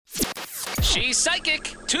She's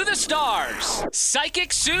psychic to the stars.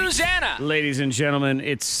 Psychic Susanna. Ladies and gentlemen,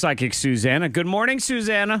 it's Psychic Susanna. Good morning,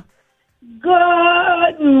 Susanna.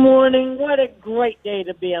 Good morning. What a great day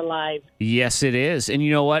to be alive. Yes, it is. And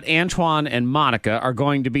you know what? Antoine and Monica are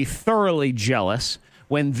going to be thoroughly jealous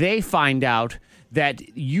when they find out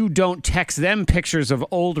that you don't text them pictures of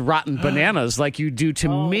old rotten bananas like you do to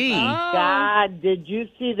me. God, did you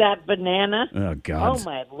see that banana? Oh, God. Oh,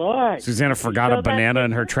 my Lord. Susanna forgot So a banana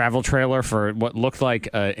in her travel trailer for what looked like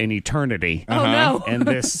an eternity. Oh, no. And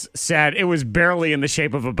this it was barely in the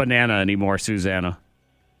shape of a banana anymore, Susanna.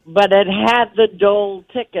 But it had the Dole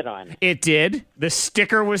ticket on it. It did. The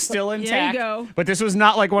sticker was still intact. go. But this was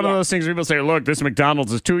not like one of those things where people say, look, this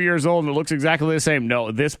McDonald's is 2 years old and it looks exactly the same.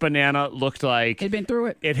 No, this banana looked like He'd been through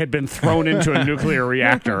it. it had been thrown into a nuclear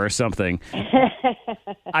reactor or something.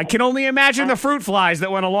 I can only imagine the fruit flies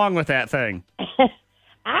that went along with that thing.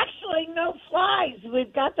 Actually, no flies.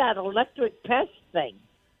 We've got that electric pest thing.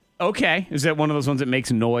 Okay. Is that one of those ones that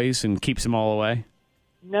makes noise and keeps them all away?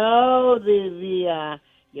 No,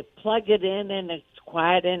 you plug it in and it's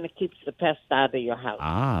quiet and it keeps the pest out of your house.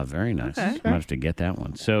 Ah, very nice. I'm going to have to get that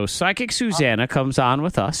one. So Psychic Susanna comes on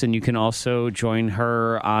with us, and you can also join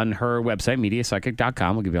her on her website,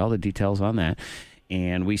 MediaPsychic.com. We'll give you all the details on that.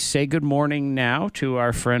 And we say good morning now to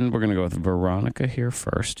our friend. We're going to go with Veronica here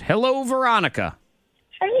first. Hello, Veronica.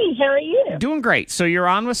 Hey, how are you? Doing great. So you're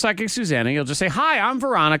on with Psychic Susanna. You'll just say, hi, I'm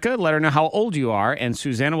Veronica. Let her know how old you are, and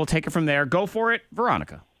Susanna will take it from there. Go for it,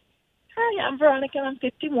 Veronica. Hi, I'm Veronica. I'm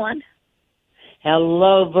 51.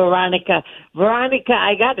 Hello, Veronica. Veronica,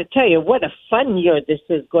 I got to tell you, what a fun year this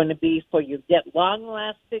is going to be for you. Get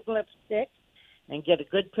long-lasting lipstick and get a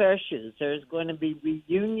good pair of shoes. There's going to be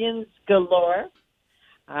reunions galore.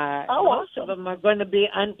 Most of them are going to be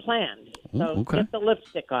unplanned. So okay. get the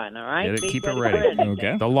lipstick on, all right? Get it, Be keep it for ready. anything.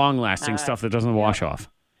 Okay. The long-lasting stuff that doesn't wash off.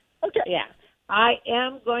 Okay. Yeah. I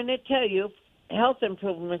am going to tell you health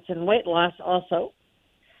improvements and weight loss also.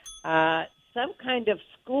 Some kind of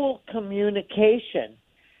school communication,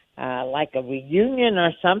 like a reunion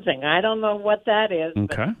or something. I don't know what that is.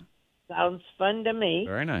 Okay. But sounds fun to me.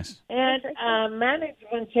 Very nice. And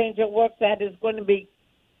management change at work, that is going to be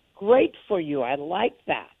great for you. I like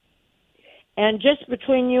that. And just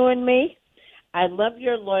between you and me, I love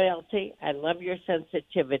your loyalty. I love your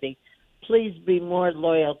sensitivity. Please be more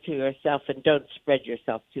loyal to yourself and don't spread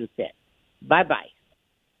yourself too thin. Bye-bye.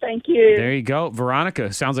 Thank you. There you go.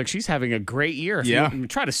 Veronica sounds like she's having a great year. If Yeah. you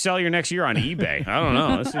try to sell your next year on eBay. I don't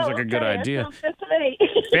know. This seems like a good idea. That sounds good to me.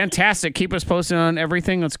 Fantastic. Keep us posted on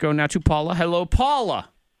everything. Let's go now to Paula. Hello, Paula.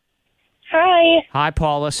 Hi. Hi,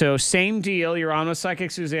 Paula. So same deal. You're on with Psychic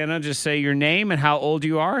Susanna. Just say your name and how old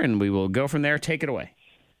you are, and we will go from there. Take it away.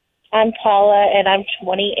 I'm Paula, and I'm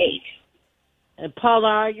 28. And Paula,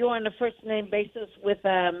 are you on a first-name basis with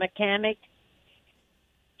a mechanic?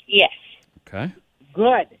 Yes. Okay. Good.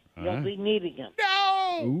 All You'll right. be needing him.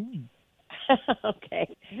 No.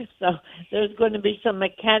 Okay. So there's going to be some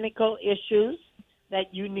mechanical issues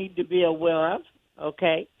that you need to be aware of,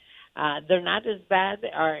 okay? They're not as bad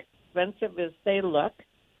or expensive as they look.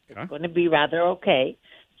 Okay. It's going to be rather okay.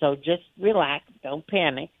 So just relax. Don't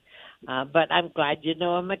panic. But I'm glad you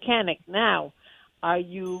know a mechanic. Now, are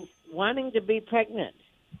you wanting to be pregnant?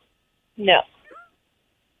 No.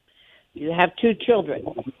 You have 2 children.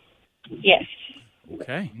 Yes.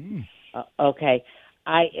 Okay. Okay.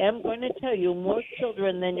 I am going to tell you more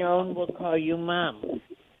children than your own will call you mom.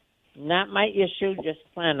 Not my issue. Just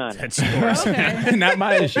plan on it. That's yours. Not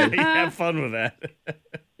my issue. Have fun with that.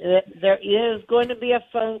 There is going to be a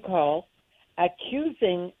phone call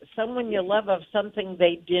accusing someone you love of something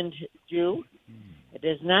they didn't do. It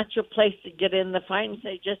is not your place to get in the fight and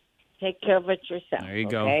say, just take care of it yourself. There you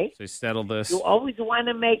okay? go. So settle this. You always want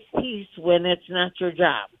to make peace when it's not your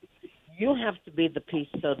job. You have to be the peace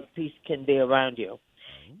so the peace can be around you.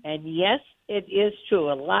 And yes, it is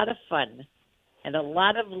true. A lot of fun and a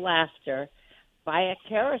lot of laughter by a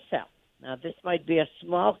carousel. Now, this might be a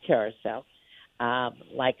small carousel,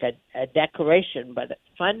 like a decoration, but it's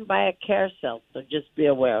fun by a carousel, so just be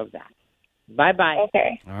aware of that. Bye-bye.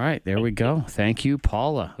 Okay. All right, there we go. Thank you,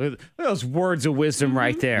 Paula. Look at those words of wisdom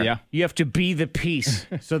right there. Yeah. You have to be the peace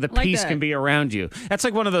so the Like peace that. can be around you. That's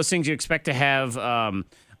like one of those things you expect to have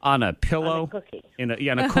on a pillow. On a cookie. In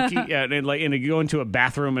a cookie. And you go into a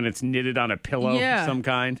bathroom and it's knitted on a pillow Yeah. of some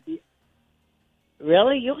kind.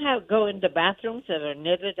 Really? You go into bathrooms that are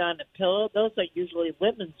knitted on a pillow? Those are usually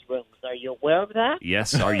women's rooms. Are you aware of that?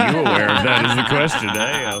 Yes, are you aware of that is the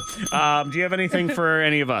question. Do you have anything for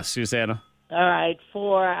any of us, Susanna? All right.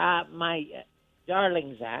 For my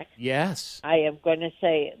darling Zach, Yes. I am going to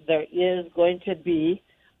say there is going to be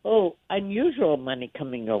unusual money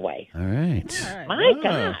coming your way. All right. My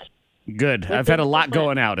God. Good. I've had a lot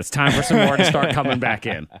going out. It's time for some more to start coming back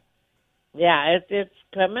in. Yeah, it's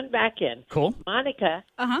coming back in. Cool. Monica,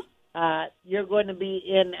 Uh-huh. you're going to be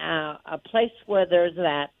in a place where there's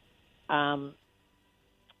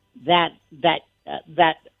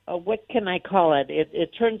what can I call it? It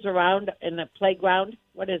turns around in a playground.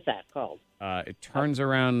 What is that called? It turns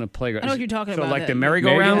around the playground. I know what you're talking so about. like the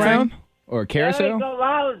merry-go-round Merry-go-round? thing? Or carousel?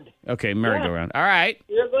 Merry-go-round. Okay, merry-go-round. All right.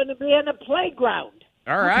 You're going to be in a playground.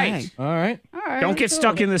 All right. Okay. All right. All right. Don't get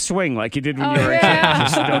stuck in the swing like you did when you were a yeah. kid.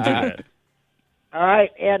 Just don't do that. All right,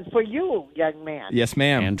 and for you, young man, Yes,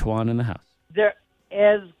 ma'am. Antoine in the house. there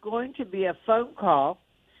is going to be a phone call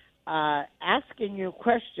asking you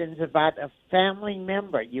questions about a family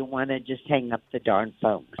member. You want to just hang up the darn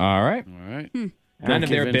phone. All right. All right. None of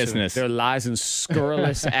their Give into business. Their lies and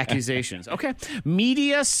scurrilous accusations. Okay.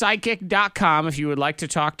 MediaPsychic.com if you would like to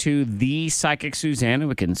talk to the Psychic Susanna.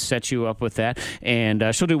 We can set you up with that. And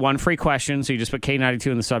she'll do one free question. So you just put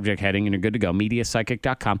K92 in the subject heading and you're good to go.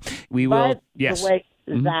 MediaPsychic.com. We will. But Yes. the way,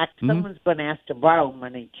 Zach, someone's going to ask to borrow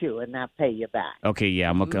money, too, and not pay you back. Okay, yeah,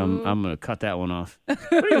 I'm gonna cut that one off. What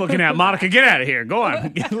are you looking at, Monica? Get out of here. Go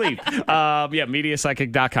on. Leave. Yeah,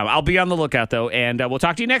 MediaPsychic.com. I'll be on the lookout, though, and we'll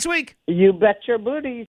talk to you next week. You bet your booty.